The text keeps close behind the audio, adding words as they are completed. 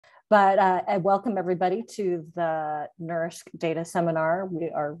But I welcome everybody to the NERSC data seminar. We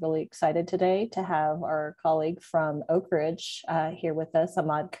are really excited today to have our colleague from Oak Ridge here with us,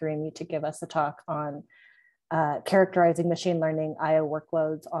 Ahmad Karimi, to give us a talk on characterizing machine learning IO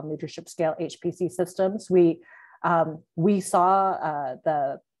workloads on leadership scale HPC systems. We saw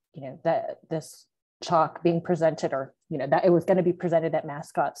this talk being presented, or that it was going to be presented at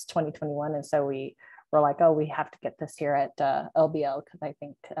Mascots 2021, and so we were like, oh, we have to get this here at LBL because I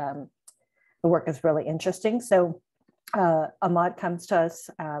think the work is really interesting. So Ahmad comes to us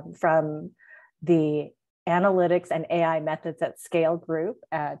from the Analytics and AI Methods at Scale group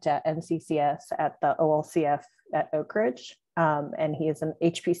at NCCS at the OLCF at Oak Ridge. And he is an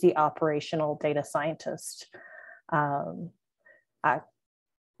HPC operational data scientist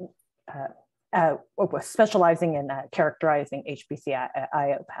specializing in characterizing HPC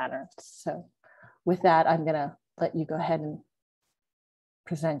IO patterns. So with that, I'm going to let you go ahead and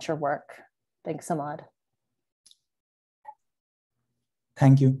present your work. Thanks, Ahmad.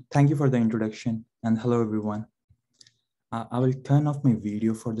 Thank you. Thank you for the introduction. And hello, everyone. I will turn off my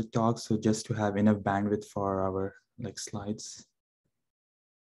video for the talk, so just to have enough bandwidth for our slides.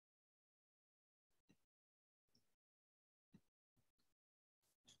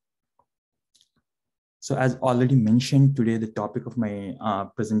 So as already mentioned, today the topic of my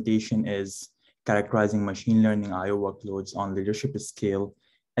presentation is characterizing machine learning IO workloads on leadership scale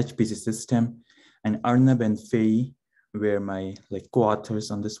HPC system. And Arnab and Faye were my co-authors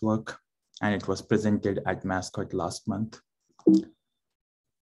on this work, and it was presented at Mascot last month.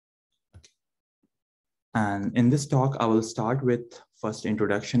 And in this talk, I will start with first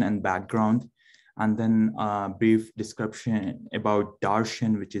introduction and background, and then a brief description about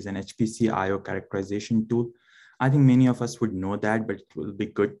darshan, which is an HPC IO characterization tool. I think many of us would know that, but it will be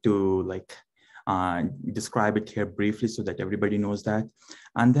good to describe it here briefly so that everybody knows that.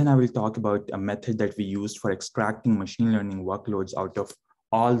 And then I will talk about a method that we used for extracting machine learning workloads out of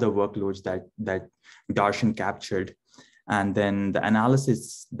all the workloads that darshan captured. And then the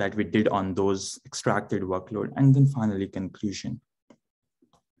analysis that we did on those extracted workload, and then finally conclusion.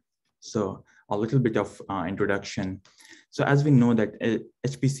 So a little bit of introduction. So as we know that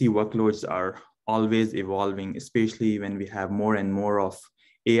HPC workloads are always evolving, especially when we have more and more of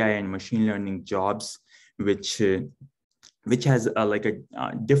AI and machine learning jobs, which has a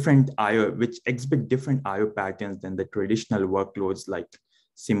different IO, which exhibit different IO patterns than the traditional workloads like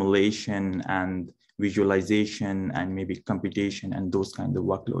simulation and visualization and maybe computation and those kinds of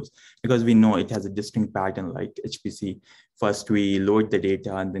workloads, because we know it has a distinct pattern like HPC. First, we load the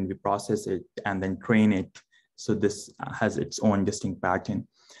data and then we process it and then train it. So this has its own distinct pattern.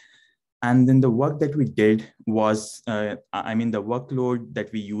 And then the work that we did was, the workload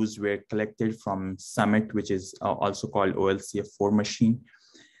that we used were collected from Summit, which is also called OLCF4 machine.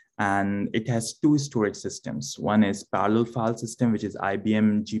 And it has two storage systems. One is parallel file system, which is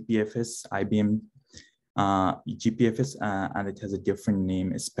IBM GPFS, and it has a different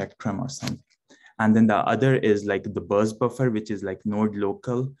name, Spectrum or something. And then the other is the burst buffer, which is node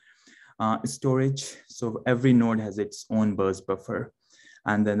local storage. So every node has its own burst buffer.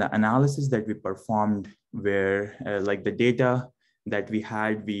 And then the analysis that we performed were the data that we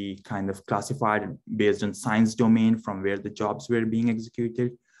had, we kind of classified based on science domain from where the jobs were being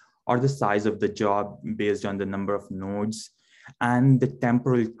executed, or the size of the job based on the number of nodes, and the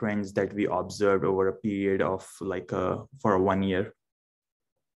temporal trends that we observed over a period of for 1 year.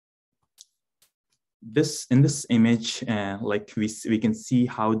 In this image, we can see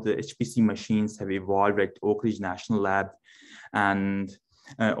how the HPC machines have evolved at Oak Ridge National Lab and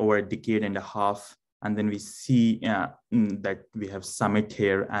over a decade and a half. And then we see that we have Summit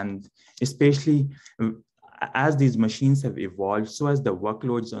here, and especially as these machines have evolved, so as the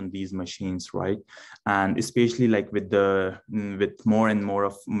workloads on these machines, right? And especially with more and more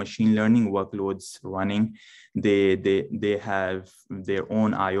of machine learning workloads running, they have their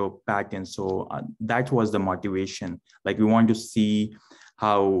own IO patterns. So that was the motivation. We want to see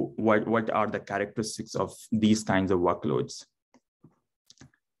what are the characteristics of these kinds of workloads.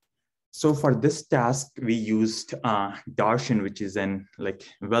 So for this task, we used darshan, which is an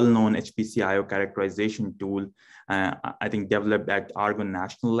well-known HPC IO characterization tool, I think developed at Argonne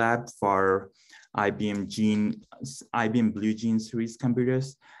National Lab for IBM Blue Gene series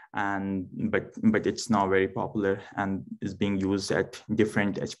computers, but it's now very popular and is being used at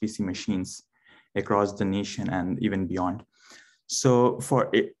different HPC machines across the nation and even beyond. So for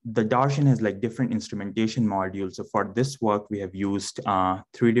it, the darshan has different instrumentation modules. So for this work, we have used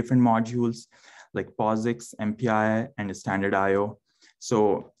 3 different modules like POSIX, MPI, and standard IO.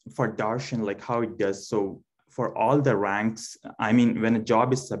 So for darshan, how it does, so for all the ranks, I mean, when a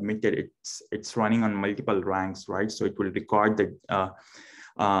job is submitted, it's running on multiple ranks, right? So it will record the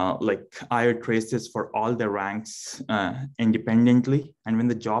like IO traces for all the ranks independently. And when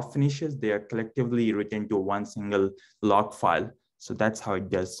the job finishes, they are collectively written to one single log file. So that's how it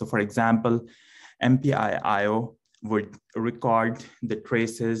does. So for example, MPI IO would record the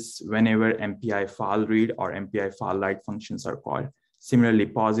traces whenever MPI file read or MPI file write functions are called. Similarly,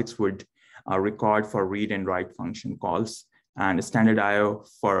 POSIX would record for read and write function calls, and standard IO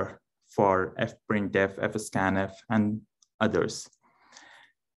for fprintf, fscanf, and others.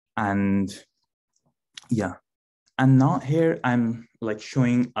 And yeah, and now here I'm like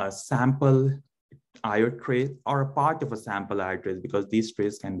showing a sample IO trace or a part of a sample IO trace, because these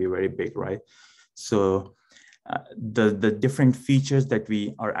traces can be very big, right? So the different features that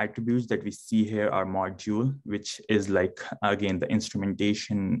or attributes that we see here are module, which is like, again, the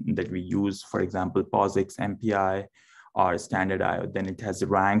instrumentation that we use, for example, POSIX, MPI, or standard IO. Then it has a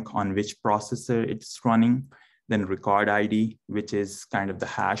rank on which processor it's running. Then record ID, which is kind of the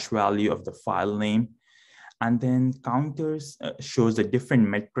hash value of the file name. And then counters shows the different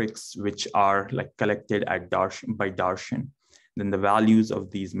metrics which are like collected at by darshan. Then the values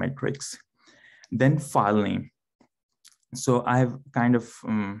of these metrics. Then file name. So I have kind of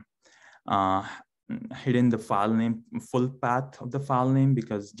hidden the file name, full path of the file name,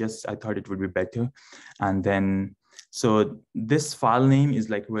 because just I thought it would be better. And then, so this file name is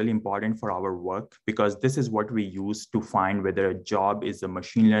like really important for our work, because this is what we use to find whether a job is a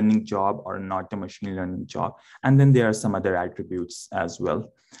machine learning job or not a machine learning job. And then there are some other attributes as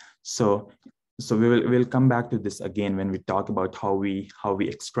well. So we'll come back to this again when we talk about how we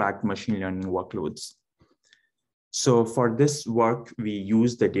extract machine learning workloads. So for this work, we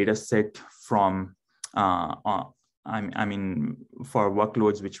use the data set from, I mean, for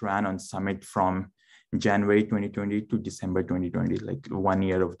workloads which ran on Summit from January 2020 to December 2020, like 1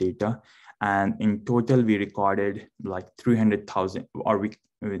 year of data. And in total, we recorded like 300,000, or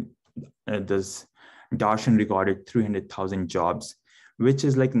this darshan recorded 300,000 jobs, which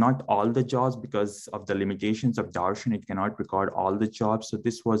is like not all the jobs, because of the limitations of darshan, it cannot record all the jobs. So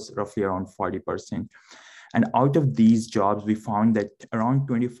this was roughly around 40%. And out of these jobs, we found that around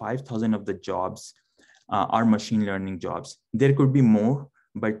 25,000 of the jobs are machine learning jobs. There could be more,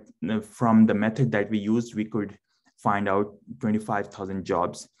 but from the method that we used, we could find out 25,000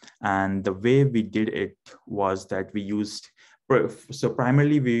 jobs. And the way we did it was that we used, so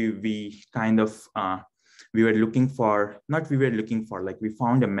primarily we kind of, we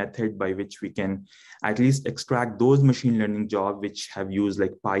found a method by which we can at least extract those machine learning jobs which have used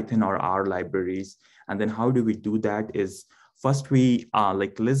like Python or R libraries. And then how do we do that is, first we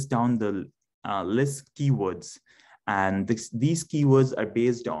like list down the list keywords. And these keywords are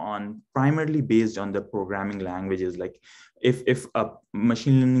primarily based on the programming languages. Like if a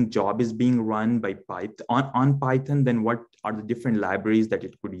machine learning job is being run by Python on Python, then what are the different libraries that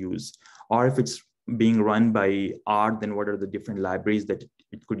it could use? Or if it's being run by R, then what are the different libraries that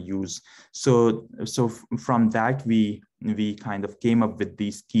it could use? So from that, we kind of came up with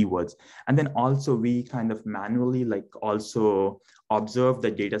these keywords. And then also we kind of manually like also observe the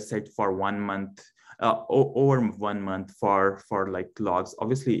data set for 1 month, over 1 month for like logs.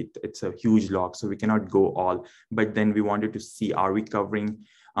 Obviously it's a huge log, so we cannot go all, but then we wanted to see, are we covering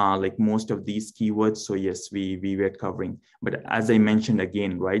like most of these keywords? So yes, we were covering. But as I mentioned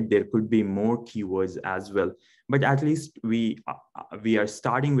again, right, there could be more keywords as well. But at least we are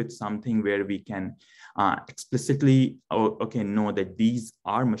starting with something where we can explicitly know that these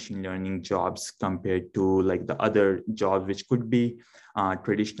are machine learning jobs compared to like the other jobs, which could be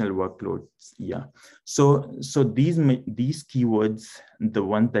traditional workloads. Yeah. So these keywords, the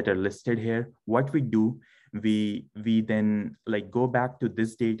ones that are listed here, what we do, we then like go back to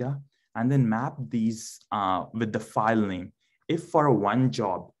this data and then map these with the file name. If for one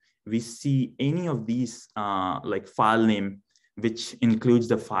job we see any of these like file name, which includes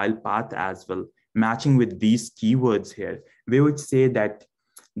the file path as well, matching with these keywords here, we would say that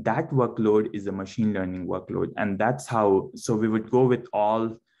that workload is a machine learning workload. And that's how, so we would go with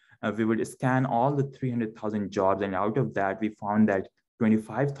all, we would scan all the 300,000 jobs. And out of that, we found that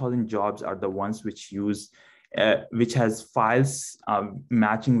 25,000 jobs are the ones which use, which has files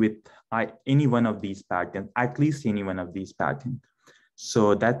matching with any one of these patterns, at least any one of these patterns.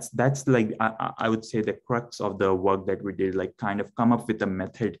 So that's like, I would say the crux of the work that we did, like kind of come up with a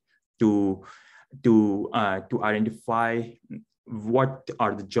method to identify what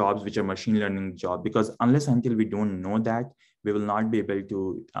are the jobs which are machine learning jobs, because unless until we don't know that, we will not be able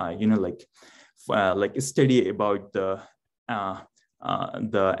to, like study about the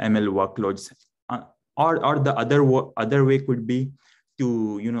ML workloads or the other way could be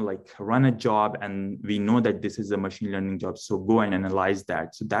to, like run a job and we know that this is a machine learning job, so go and analyze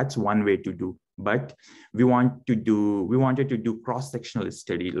that. So that's one way to do. But we wanted to do cross-sectional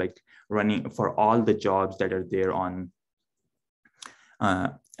study, like running for all the jobs that are there on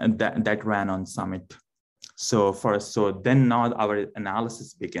that ran on Summit. So then now our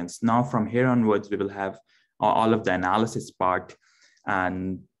analysis begins. Now from here onwards, we will have all of the analysis part,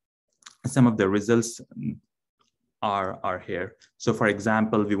 and some of the results are here. So for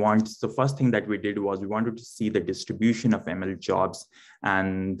example, the first thing that we did was we wanted to see the distribution of ML jobs.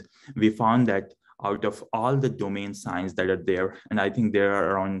 And we found that out of all the domain signs that are there, and I think there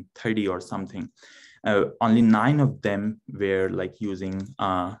are around 30 or something, only 9 of them were like using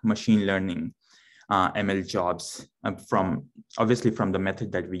machine learning ML jobs obviously from the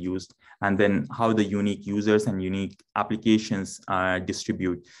method that we used, and then how the unique users and unique applications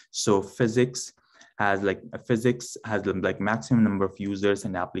distribute. So physics has maximum number of users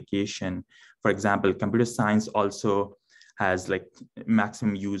and application. For example, computer science also has like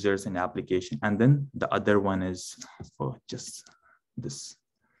maximum users and application. And then the other one is for just this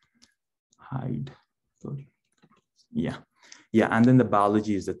hide. Yeah, and then the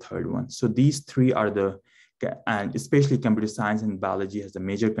biology is the third one. So these three are and especially computer science and biology has a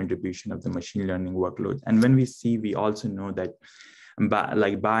major contribution of the machine learning workload. And when we also know that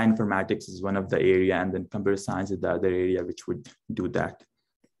like bioinformatics is one of the area, and then computer science is the other area which would do that.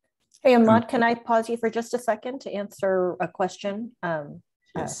 Hey, Ahmad, can I pause you for just a second to answer a question?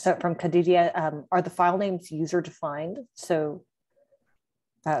 Yes. So from Khadija, are the file names user defined? So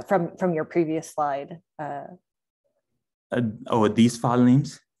from your previous slide. These file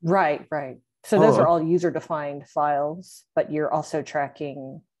names? Right. So those are all user defined files, but you're also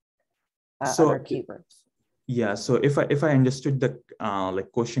tracking other keywords. Yeah, so if I understood the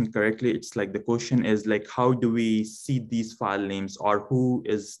like question correctly, it's like the question is like, how do we see these file names, or who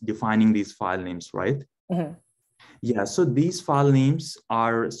is defining these file names, right? Mm-hmm. Yeah, so these file names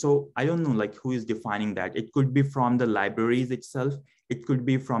so I don't know like who is defining that. It could be from the libraries itself, it could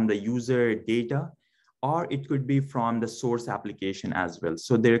be from the user data, or it could be from the source application as well.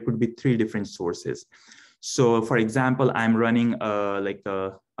 So there could be 3 different sources. So for example, I'm running a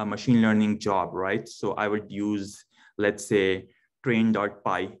machine learning job, right? So I would use, let's say,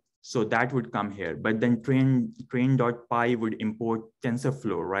 train.py. So that would come here, but then train.py would import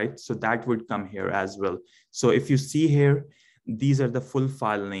TensorFlow, right? So that would come here as well. So if you see here, these are the full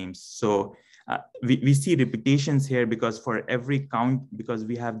file names. So we see repetitions here because for every count, because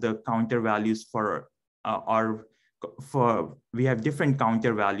we have the counter values we have different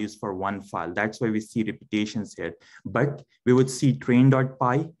counter values for one file. That's why we see repetitions here. But we would see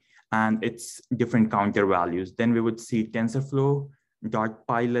train.py and it's different counter values. Then we would see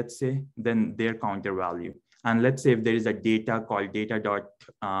TensorFlow.py, let's say, then their counter value. And let's say if there is a data called data.parkey,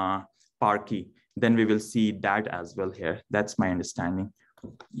 then we will see that as well here. That's my understanding.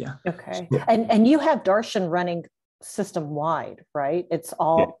 Yeah. Okay. And you have Darshan running system-wide, right? It's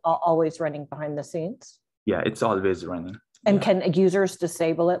always running behind the scenes? Yeah, it's always running. And can users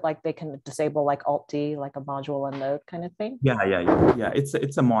disable it? Like they can disable like Alt-D, like a module unload kind of thing? Yeah. It's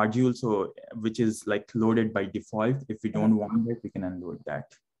a module, so which is like loaded by default. If we don't want it, we can unload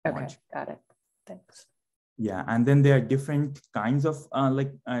that. Okay, module. got it. Thanks. Yeah, and then there are different kinds of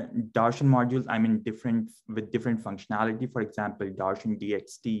Darshan modules. I mean, with different functionality. For example, Darshan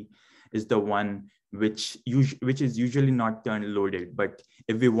DXT is the one which is usually not turn loaded. But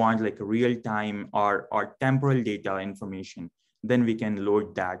if we want like real time or temporal data information, then we can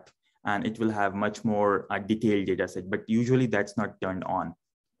load that, and it will have much more detailed data set. But usually that's not turned on.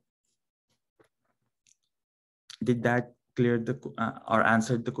 Did that clear or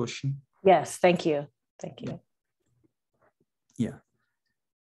answered the question? Yes, thank you. Thank you. Yeah.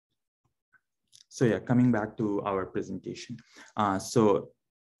 So yeah, coming back to our presentation. So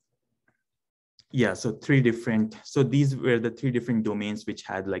these were the 3 different domains which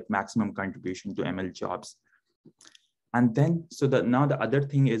had like maximum contribution to ML jobs. And then, now the other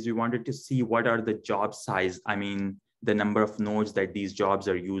thing is we wanted to see what are the job size. I mean, the number of nodes that these jobs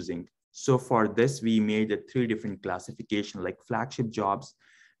are using. So for this, we made 3 different classification, like flagship jobs,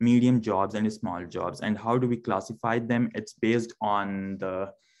 medium jobs, and small jobs. And how do we classify them? It's based on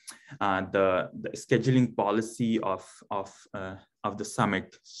the scheduling policy of the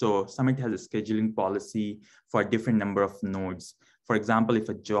Summit. So Summit has a scheduling policy for a different number of nodes. For example, if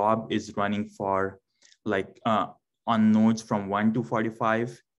a job is running for like on nodes from 1 to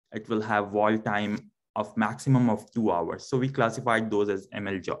 45, it will have wall time of maximum of 2 hours. So we classified those as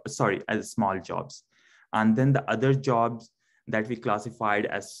as small jobs. And then the other jobs, that we classified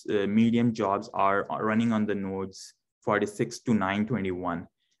as medium jobs are running on the nodes 46 to 921.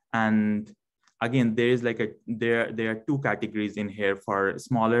 And again, there is like there are two categories in here. For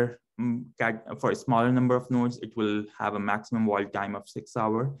smaller for a smaller number of nodes, it will have a maximum wall time of 6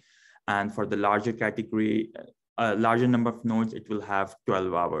 hours. And for the larger category, a larger number of nodes, it will have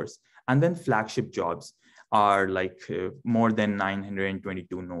 12 hours. And then flagship jobs are like more than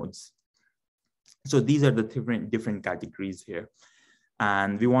 922 nodes. So these are the different categories here.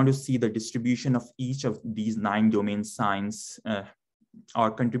 And we want to see the distribution of each of these 9 domain signs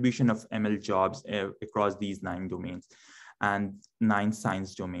or contribution of ML jobs across these 9 domains and 9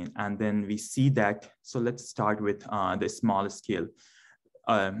 science domain. And then we see that, so let's start with the small scale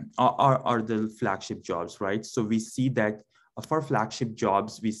or the flagship jobs, right? So we see that for flagship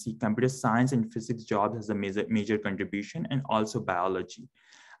jobs, we see computer science and physics jobs as a major contribution, and also biology.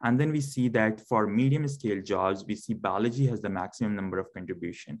 And then we see that for medium scale jobs, we see biology has the maximum number of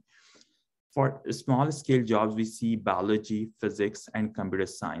contribution. For small scale jobs, we see biology, physics, and computer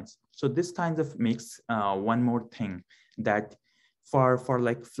science. So this kind of makes one more thing, that for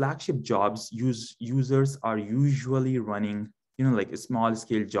like flagship jobs, users are usually running, you know, like small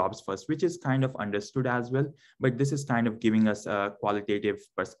scale jobs first, which is kind of understood as well. But this is kind of giving us a qualitative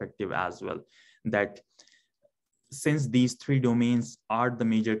perspective as well, that since these 3 domains are the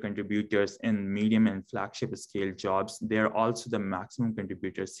major contributors in medium and flagship scale jobs, they're also the maximum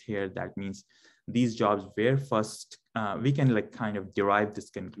contributors here. That means these jobs were first, we can like kind of derive this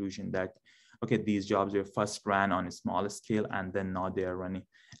conclusion that, okay, these jobs were first ran on a small scale, and then now they are running,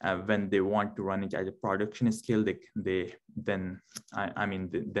 when they want to run it at a production scale, then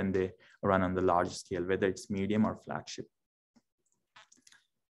they run on the large scale, whether it's medium or flagship.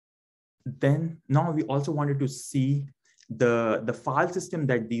 Then now we also wanted to see the file system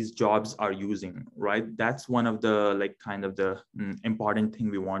that these jobs are using, right? That's one of the like kind of the important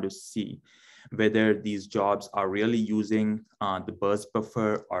thing we want to see, whether these jobs are really using the burst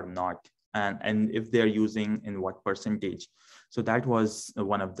buffer or not, and if they're using, in what percentage. So that was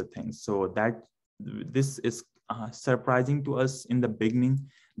one of the things. So that this is surprising to us in the beginning,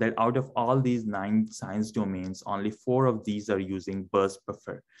 that out of all these 9 science domains, only 4 of these are using burst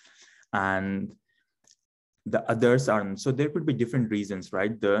buffer, and the others aren't. So there could be different reasons,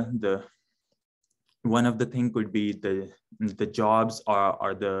 right? The one of the thing could be the jobs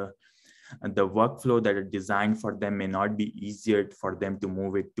or the workflow that are designed for them may not be easier for them to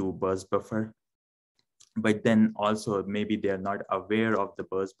move it to burst buffer. But then also maybe they're not aware of the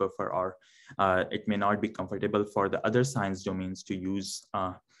burst buffer, or it may not be comfortable for the other science domains to use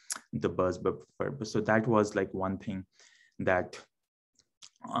the burst buffer. So that was like one thing, that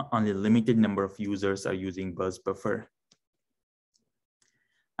only a limited number of users are using burst buffer.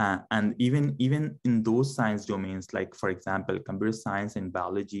 And even in those science domains, like for example, computer science and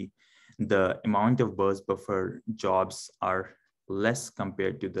biology, the amount of burst buffer jobs are less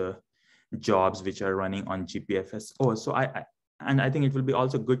compared to the jobs which are running on GPFS. Oh, so I think it will be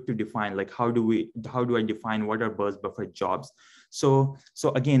also good to define, like, how do I define what are burst buffer jobs? So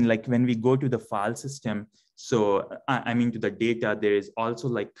again, like when we go to the file system, so I mean to the data, there is also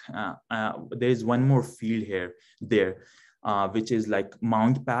like there is one more field there, which is like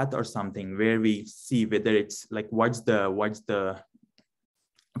mount path or something, where we see whether it's like what's the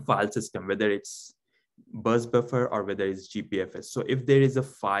file system, whether it's burst buffer or whether it's GPFS. So if there is a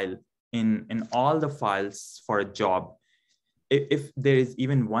file in all the files for a job, if there is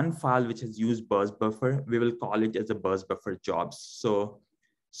even one file which has used burst buffer, we will call it as a burst buffer jobs.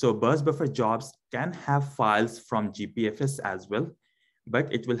 So burst buffer jobs can have files from GPFS as well,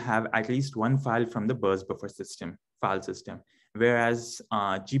 but it will have at least one file from the burst buffer file system. Whereas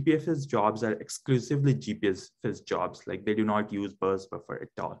GPFS jobs are exclusively GPFS jobs, like they do not use burst buffer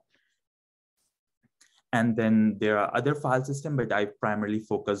at all. And then there are other file systems, but I primarily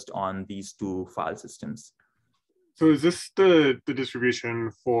focused on these 2 file systems. So is this the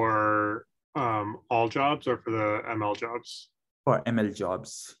distribution for all jobs or for the ML jobs? For ML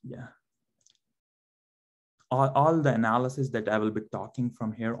jobs, yeah. All the analysis that I will be talking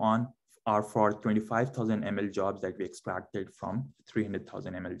from here on are for 25,000 ML jobs that we extracted from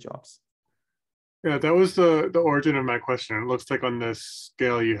 300,000 ML jobs. Yeah, that was the origin of my question. It looks like on this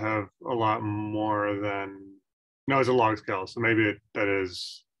scale you have a lot more than, no, it's a log scale, so maybe that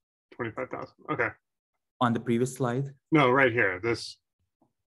is 25,000. Okay. On the previous slide? No, right here. It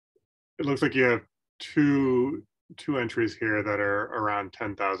looks like you have two entries here that are around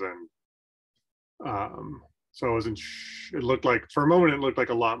 10,000. So it looked like, for a moment, it looked like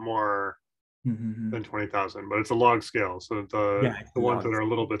a lot more than 20,000, but it's a log scale. So the ones that are a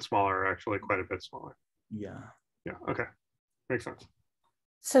little bit smaller are actually quite a bit smaller. Yeah. Yeah, okay. makes sense.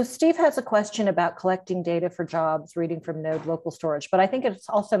 So Steve has a question about collecting data for jobs, reading from node local storage, but I think it's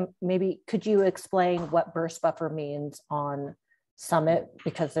also maybe, could you explain what burst buffer means on Summit?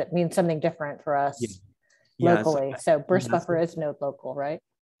 Because it means something different for us locally. So burst buffer is node local, right?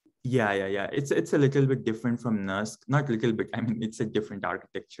 Yeah. It's a little bit different from NERSC. Not a little bit, I mean, it's a different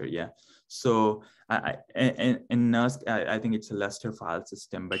architecture, yeah. So in NERSC, I think it's a Lustre file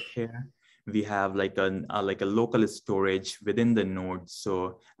system, but here we have like a local storage within the node,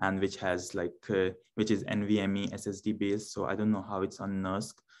 so, and which has which is NVMe SSD based. So I don't know how it's on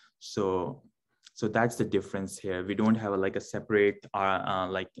NERSC. So that's the difference here. We don't have a separate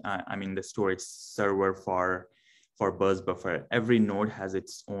I mean the storage server for burst buffer. Every node has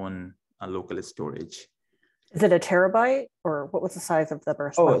its own local storage. Is it a terabyte, or what was the size of the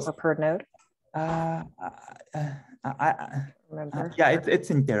burst buffer per node? Remember? Yeah, it's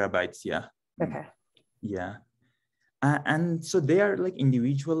in terabytes. Yeah. Okay. Yeah, and so they are like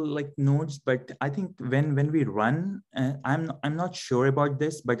individual nodes, but I think when we run, I'm not sure about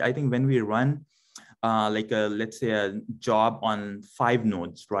this, but I think when we run let's say a job on 5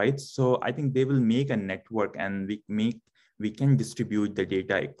 nodes, right? So I think they will make a network, and we can distribute the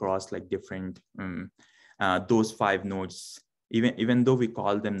data across different those 5 nodes, even though we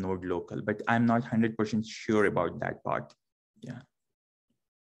call them node local, but I'm not 100% sure about that part. Yeah.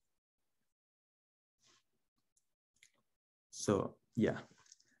 So yeah.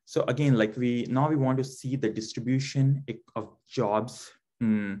 So again, we want to see the distribution of jobs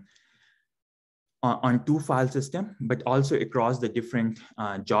on 2 file system, but also across the different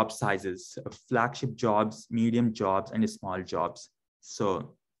job sizes, flagship jobs, medium jobs, and small jobs.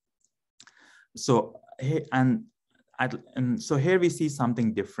 So here we see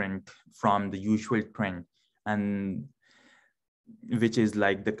something different from the usual trend, and which is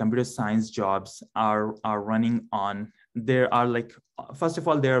the computer science jobs are running on. There are first of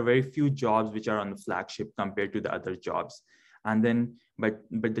all, there are very few jobs which are on the flagship compared to the other jobs. And then, but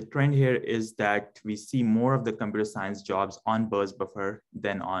the trend here is that we see more of the computer science jobs on burst buffer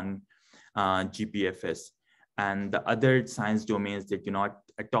than on GPFS. And the other science domains that do not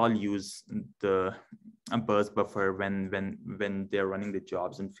at all use the burst buffer when they're running the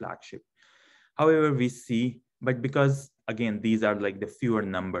jobs in flagship. However, we see, but because again, these are the fewer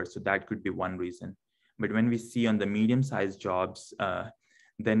numbers, so that could be one reason. But when we see on the medium-sized jobs,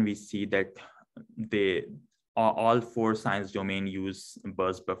 then we see that all 4 science domain use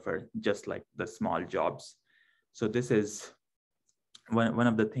burst buffer, just like the small jobs. So this is one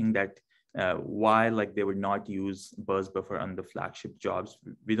of the things that why they would not use burst buffer on the flagship jobs.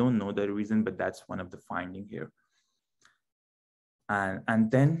 We don't know the reason, but that's one of the finding here. And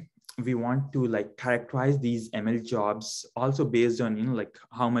then we want to characterize these ML jobs also based on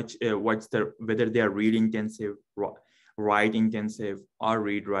how much whether they are read intensive, write intensive, or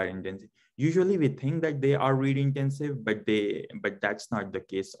read write intensive. Usually we think that they are read intensive, but that's not the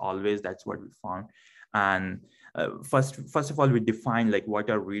case always. That's what we found. And first of all, we define what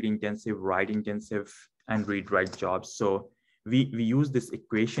are read intensive, write intensive, and read write jobs. So we use this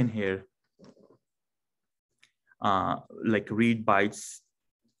equation here, read bytes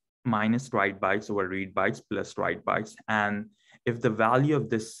minus write bytes over read bytes plus write bytes. And if the value of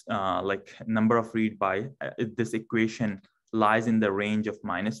this number of read bytes, this equation lies in the range of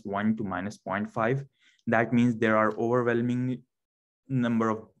 -1 to -0.5, that means there are overwhelming number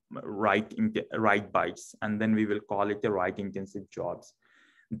of write bytes, and then we will call it a write intensive jobs.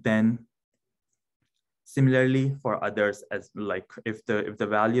 Then similarly for others, as if the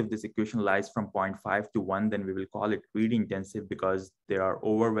value of this equation lies from 0.5 to 1, then we will call it read intensive because there are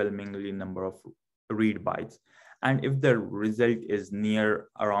overwhelmingly number of read bytes. And if the result is near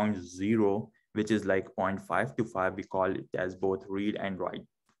around 0, which is 0.5 to 5, we call it as both read and write.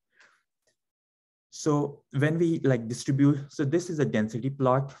 So when we distribute, so this is a density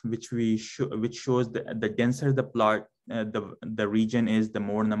plot which shows the denser the plot, the region is, the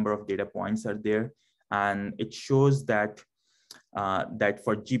more number of data points are there. And it shows that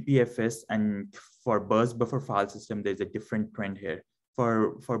for GPFS and for burst buffer file system, there's a different trend here.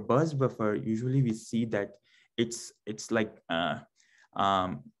 For burst buffer, usually we see that it's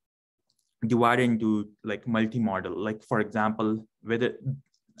divided into multi-model. For example, whether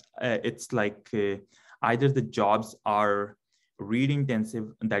it's either the jobs are read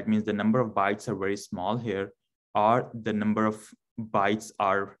intensive, that means the number of bytes are very small here, or the number of bytes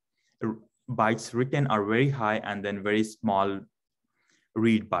written are very high and then very small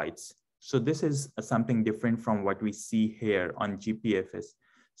read bytes. So this is something different from what we see here on GPFS.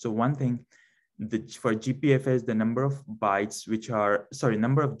 So one thing, for GPFS, the number of bytes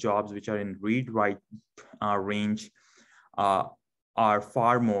number of jobs which are in read write range are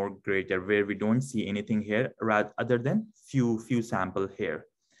far more greater, where we don't see anything here rather other than few sample here.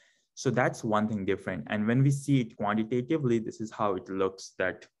 So that's one thing different. And when we see it quantitatively, this is how it looks,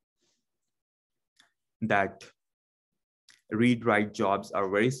 that read-write jobs are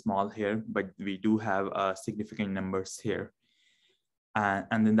very small here, but we do have significant numbers here.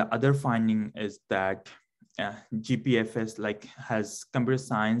 And then the other finding is that GPFS has computer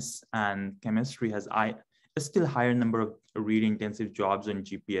science and chemistry has a still higher number of read-intensive jobs on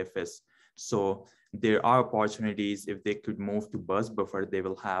GPFS. So there are opportunities. If they could move to bus buffer, they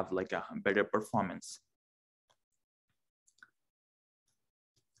will have like a better performance.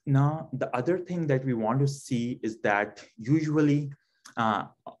 Now, the other thing that we want to see is that usually,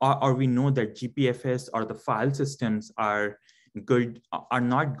 or we know that GPFS or the file systems are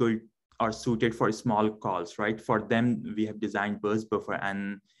not good or suited for small calls, right? For them, we have designed burst buffer,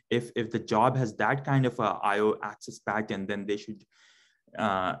 and if the job has that kind of a IO access pattern, then they should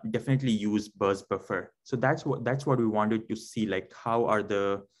definitely use burst buffer. So that's what we wanted to see, like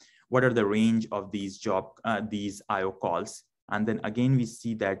what are the range of these these IO calls. And then again, we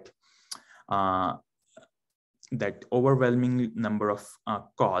see that that overwhelming number of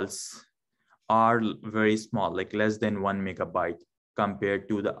calls are very small, like less than 1 megabyte compared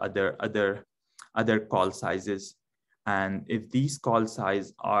to the other call sizes. And if these call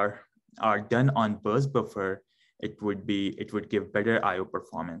size are done on burst buffer, it would give better IO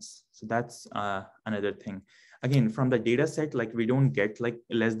performance. So that's another thing. Again, from the data set, like we don't get like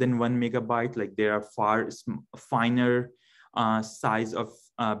less than 1 megabyte, like there are far finer size of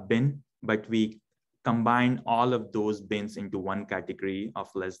bin, but we combine all of those bins into one category of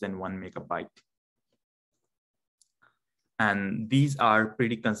less than 1 megabyte. And these are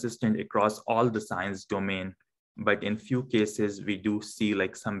pretty consistent across all the science domain, but in few cases, we do see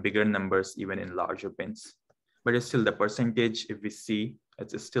like some bigger numbers even in larger bins. But it's still the percentage, if we see,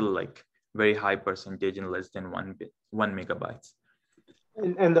 it's still like very high percentage in less than 1 megabytes.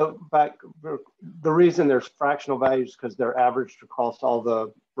 And the reason there's fractional values because they're averaged across all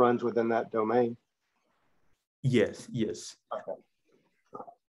the runs within that domain. Yes. Okay.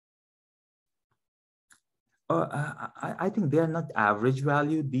 I think they are not average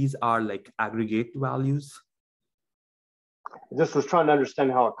value. These are like aggregate values. I just was trying to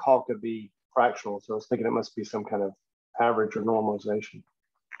understand how a call could be fractional. So I was thinking it must be some kind of average or normalization.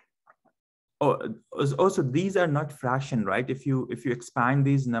 Oh, also these are not fraction, right? If you expand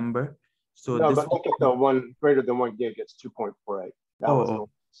these number, so no, this but look at the one greater than 1 gig, it's 2.48.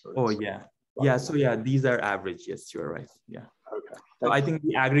 Yeah. So yeah, these are average. Yes, you're right. Yeah. Okay. So I think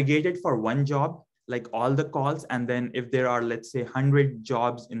we aggregated for one job, like all the calls, and then if there are, let's say, 100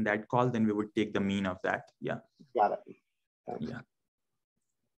 jobs in that call, then we would take the mean of that. Yeah. Got it. Thanks. Yeah.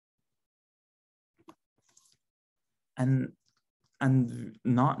 And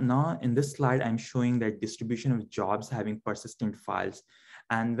now in this slide, I'm showing that distribution of jobs having persistent files.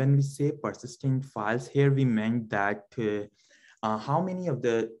 And when we say persistent files here, we meant that how many of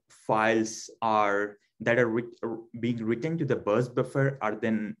the files that are being written to the burst buffer are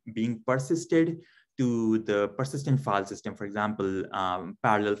then being persisted to the persistent file system, for example,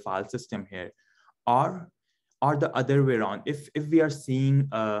 parallel file system here, or the other way around. If we are seeing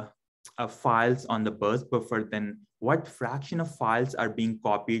files on the burst buffer, then what fraction of files are being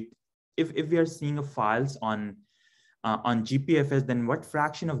copied? If we are seeing files on GPFS, then what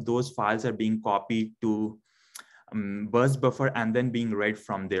fraction of those files are being copied to burst buffer and then being read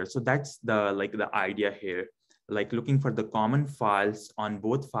from there? So that's the idea here, like looking for the common files on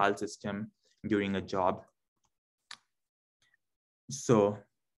both file system during a job.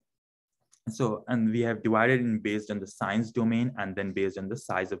 And we have divided in based on the science domain and then based on the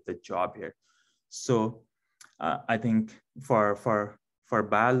size of the job here. So I think for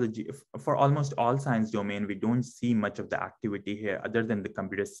biology, for almost all science domain, we don't see much of the activity here other than the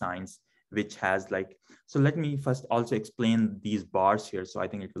computer science, which has like, so let me first also explain these bars here. So I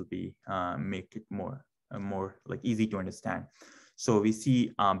think it will be make it more like easy to understand. So we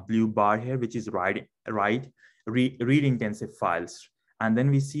see blue bar here, which is read intensive files. And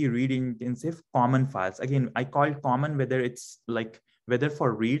then we see read intensive common files. Again, I call it common, whether it's like whether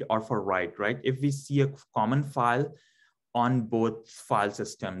for read or for write, right? If we see a common file on both file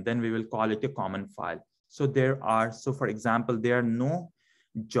system, then we will call it a common file. So for example, there are no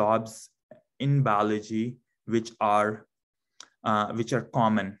jobs in biology which are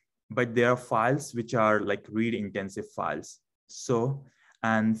common, but there are files which are like read intensive files. So,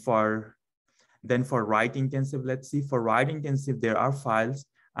 and for write intensive, let's see, for write intensive, there are files,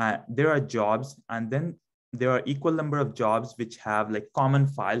 there are jobs, and then there are equal number of jobs which have like common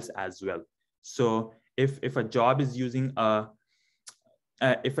files as well. So if a job is using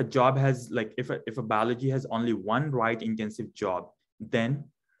if a job has like, if a biology has only one write intensive job, then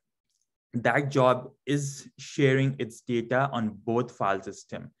that job is sharing its data on both file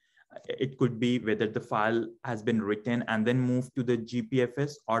system. It could be whether the file has been written and then moved to the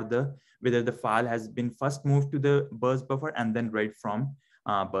GPFS, or whether the file has been first moved to the burst buffer and then read from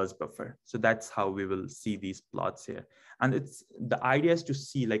burst buffer. So that's how we will see these plots here. And it's the idea is to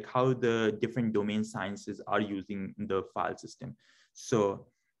see like how the different domain sciences are using the file system. So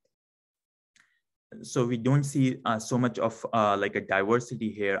we don't see so much of like a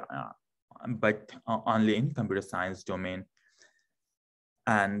diversity here, but only in computer science domain.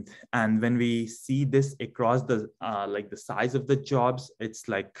 And when we see this across the like the size of the jobs, it's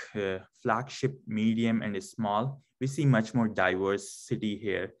like flagship, medium, and small. We see much more diversity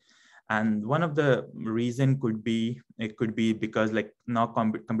here. And one of the reason could be because like now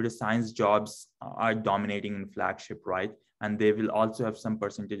computer science jobs are dominating in flagship, right? And they will also have some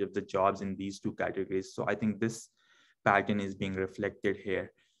percentage of the jobs in these two categories. So I think this pattern is being reflected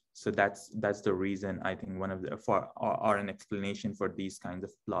here. So that's the reason, I think, one of the or an explanation for these kinds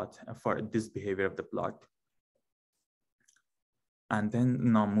of plot, for this behavior of the plot. And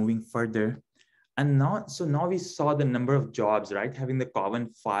then now moving further, and now we saw the number of jobs, right, having the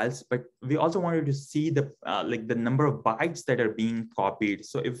common files, but we also wanted to see the like the number of bytes that are being copied.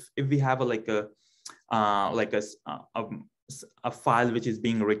 So if we have a file which is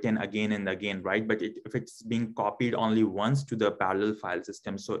being written again and again, right? But if it's being copied only once to the parallel file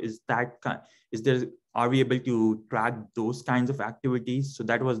system, so are we able to track those kinds of activities? So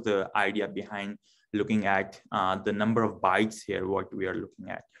that was the idea behind looking at the number of bytes here, what we are looking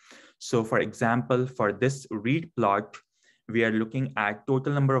at. So for example, for this read plot, we are looking at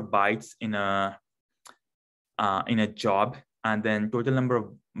total number of bytes in a job, and then total number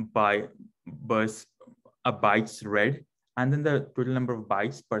of bytes read, and then the total number of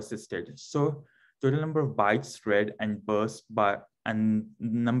bytes persisted. So total number of bytes read and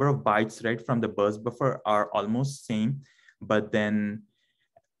number of bytes read from the burst buffer are almost same, but then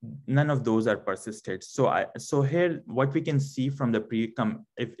none of those are persisted. So here, what we can see from the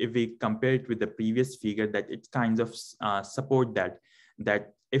if we compare it with the previous figure, that it kind of support that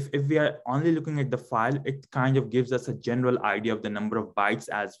if we are only looking at the file, it kind of gives us a general idea of the number of bytes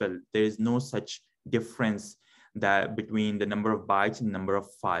as well. There is no such difference between the number of bytes and number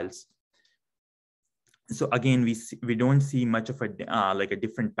of files. So again, we don't see much of a like a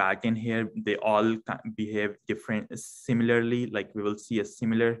different pattern here. They all behave similarly. Like we will see a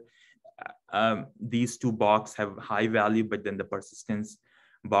similar, these two boxes have high value, but then the persistence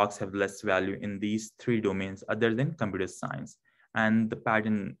box have less value in these three domains other than computer science. And the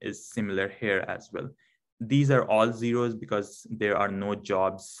pattern is similar here as well. These are all zeros because there are no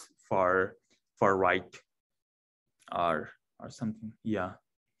jobs for write or something, yeah.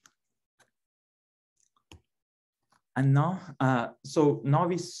 And now, so now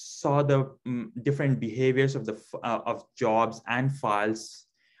we saw the different behaviors of of jobs and files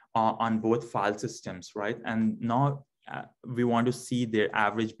on both file systems, right? And now we want to see their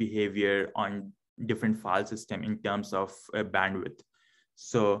average behavior on different file system in terms of bandwidth.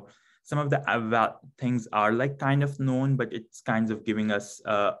 So some of the things are like kind of known, but it's kind of giving us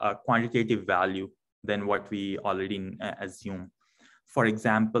a quantitative value than what we already assume. For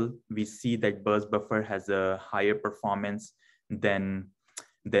example, we see that burst buffer has a higher performance than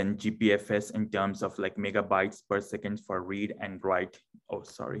GPFS in terms of like megabytes per second for read and write. Oh,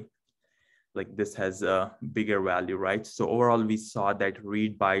 sorry. Like this has a bigger value, right? So overall, we saw that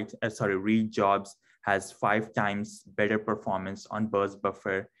read jobs has 5 times better performance on burst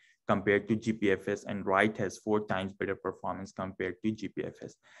buffer compared to GPFS, and write has 4 times better performance compared to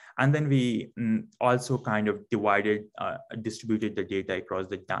GPFS. And then we also kind of distributed the data across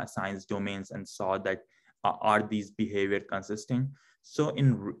the science domains and saw that are these behavior consistent? So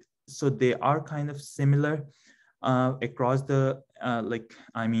they are kind of similar across the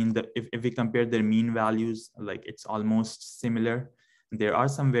if we compare their mean values, like it's almost similar. There are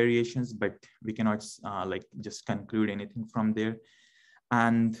some variations, but we cannot like just conclude anything from there.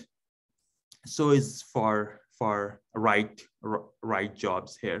 And so is for write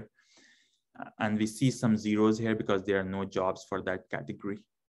jobs here. And we see some zeros here because there are no jobs for that category.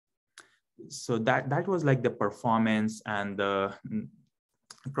 So that was like the performance and the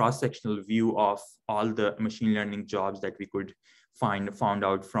cross-sectional view of all the machine learning jobs that we could found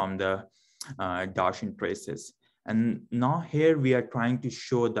out from the darshan traces. And now here we are trying to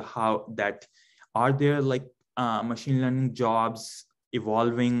show are there like machine learning jobs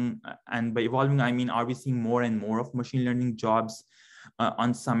evolving, and by evolving I mean, are we seeing more and more of machine learning jobs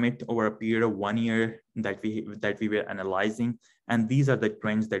on Summit over a period of 1 year that we were analyzing. And these are the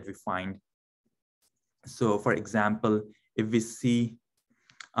trends that we find. So for example, if we see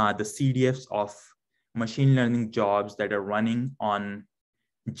the CDFs of machine learning jobs that are running on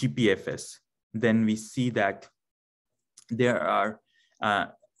GPFS, then we see that there are,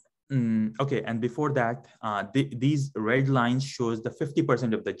 okay, and before that, these red lines shows the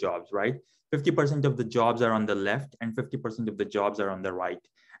 50% of the jobs, right? 50% of the jobs are on the left and 50% of the jobs are on the right.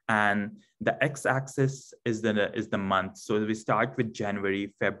 And the x-axis is the month. So we start with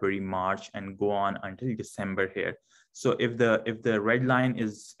January, February, March, and go on until December here. So if the red line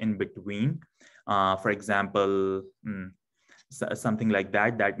is in between, for example, something like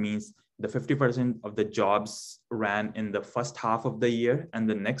that, that means the 50% of the jobs ran in the first half of the year, and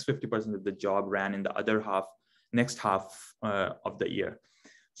the next 50% of the job ran in the other half, next half of the year.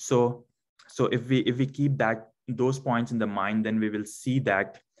 So if we keep those points in the mind, then we will see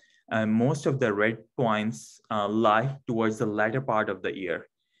that most of the red points lie towards the latter part of the year.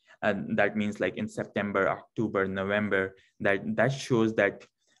 And that means like in September, October, November, that shows that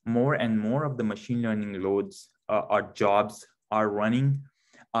more and more of the machine learning loads or jobs are running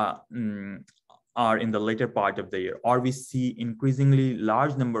are in the later part of the year, or we see increasingly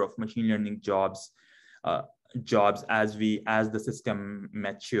large number of machine learning jobs as the system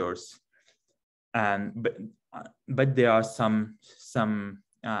matures. And but there are some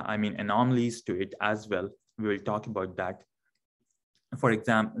I mean anomalies to it as well. We will talk about that. For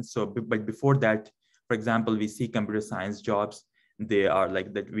example, but before that, for example, we see computer science jobs. They are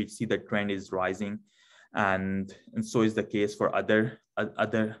like that. We see the trend is rising, and so is the case for other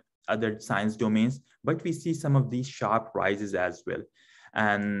science domains. But we see some of these sharp rises as well.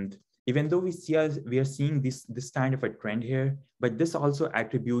 And even though we are seeing this kind of a trend here, but this also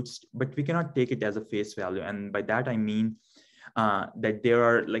attributes, but we cannot take it as a face value. And by that I mean that there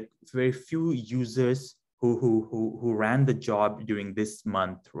are like very few users who ran the job during this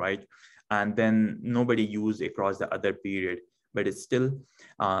month, right? And then nobody used across the other period. But it's still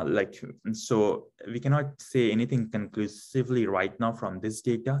so we cannot say anything conclusively right now from this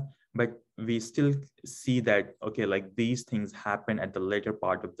data, but we still see that, okay, like these things happen at the later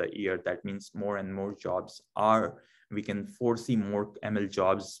part of the year. That means more and more jobs we can foresee more ML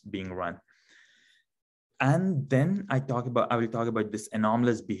jobs being run. And then I will talk about this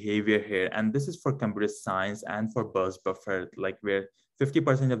anomalous behavior here. And this is for computer science and for burst buffer, like where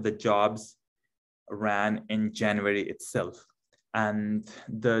 50% of the jobs ran in January itself. And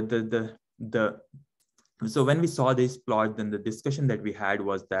so when we saw this plot, then the discussion that we had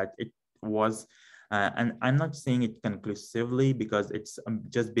was that it was, and I'm not saying it conclusively because it's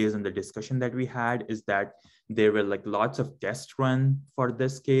just based on the discussion that we had, is that there were like lots of tests run for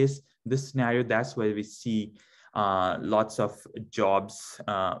this case, this scenario. That's why we see lots of jobs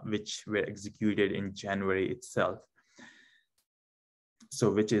which were executed in January itself. So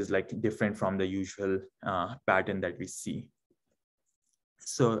which is like different from the usual pattern that we see.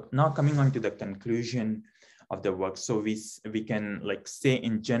 So now coming on to the conclusion of the work. So we can like say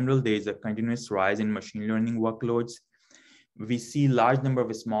in general, there is a continuous rise in machine learning workloads. We see large number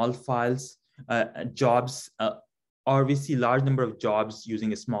of small files, jobs, or we see large number of jobs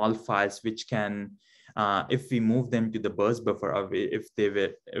using small files, which can, if we move them to the burst buffer, or if they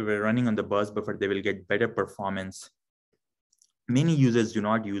were running on the burst buffer, they will get better performance. Many users do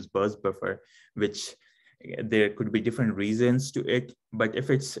not use burst buffer, which there could be different reasons to it, but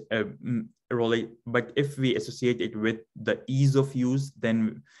if it's but if we associate it with the ease of use,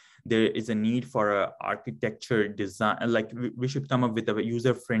 then there is a need for a architecture design, like we should come up with a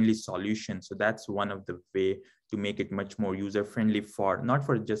user-friendly solution. So that's one of the way to make it much more user-friendly for, not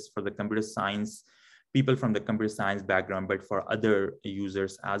for just for the computer science, people from the computer science background, but for other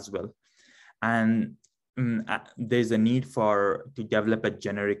users as well. And there's a need to develop a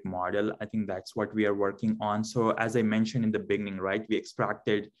generic model. I think that's what we are working on. So as I mentioned in the beginning, right, we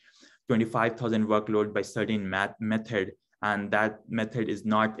extracted 25,000 workload by certain method, and that method is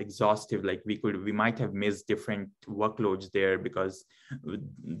not exhaustive. Like we might have missed different workloads there because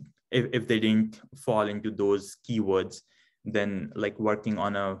if they didn't fall into those keywords, then like working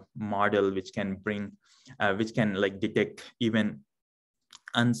on a model which can bring, which can like detect even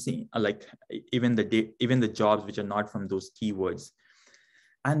unseen, like even the jobs which are not from those keywords.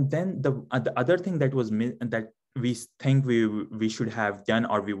 And then the other thing that was that we think we should have done,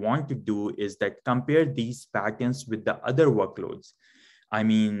 or we want to do, is that compare these patterns with the other workloads, I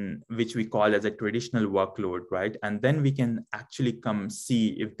mean, which we call as a traditional workload, right? And then we can actually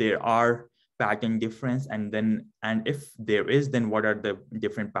see if there are pattern difference, and if there is, then what are the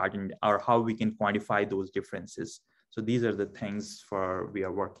different patterns, or how we can quantify those differences. So these are the things we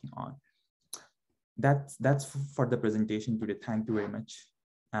are working on. That's for the presentation today. Thank you very much.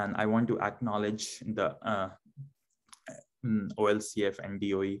 And I want to acknowledge the OLCF and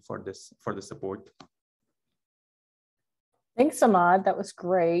DOE for the support. Thanks, Ahmad. That was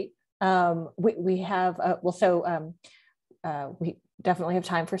great. We have, we definitely have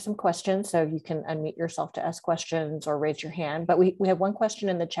time for some questions, so you can unmute yourself to ask questions or raise your hand. But we have one question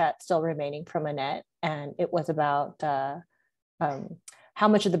in the chat still remaining from Annette, and it was about how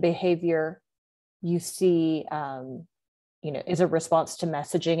much of the behavior you see is a response to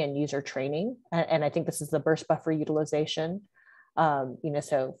messaging and user training. And I think this is the burst buffer utilization.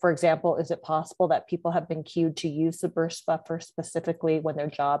 So for example, is it possible that people have been cued to use the burst buffer specifically when their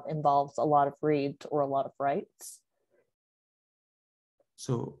job involves a lot of reads or a lot of writes?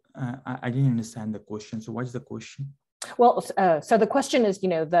 So I didn't understand the question. So what's the question? Well, so the question is,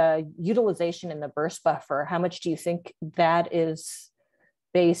 the utilization in the burst buffer, how much do you think that is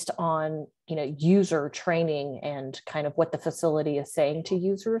based on, user training and kind of what the facility is saying to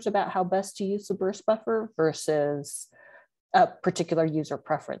users about how best to use the burst buffer versus a particular user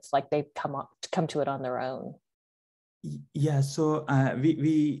preference, like they've come to it on their own? Yeah, so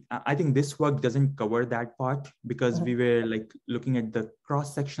I think this work doesn't cover that part because we were like looking at the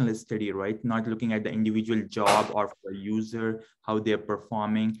cross-sectional study, right? Not looking at the individual job or for a user, how they're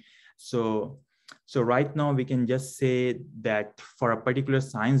performing. So right now we can just say that for a particular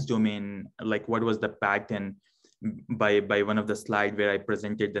science domain, like what was the pattern by one of the slides where I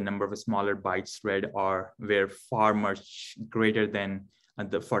presented the number of smaller bytes read or were far much greater than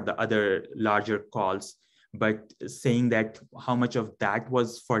for the other larger calls. But saying that how much of that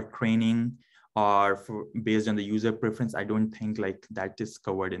was for training or based on the user preference, I don't think like that is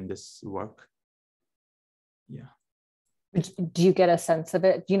covered in this work. Yeah. Do you get a sense of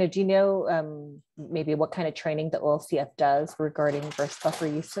it? Do you know maybe what kind of training the OLCF does regarding burst buffer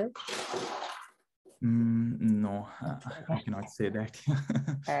usage? No, I cannot say that.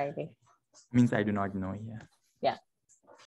 Alrighty. Means I do not know. Yeah.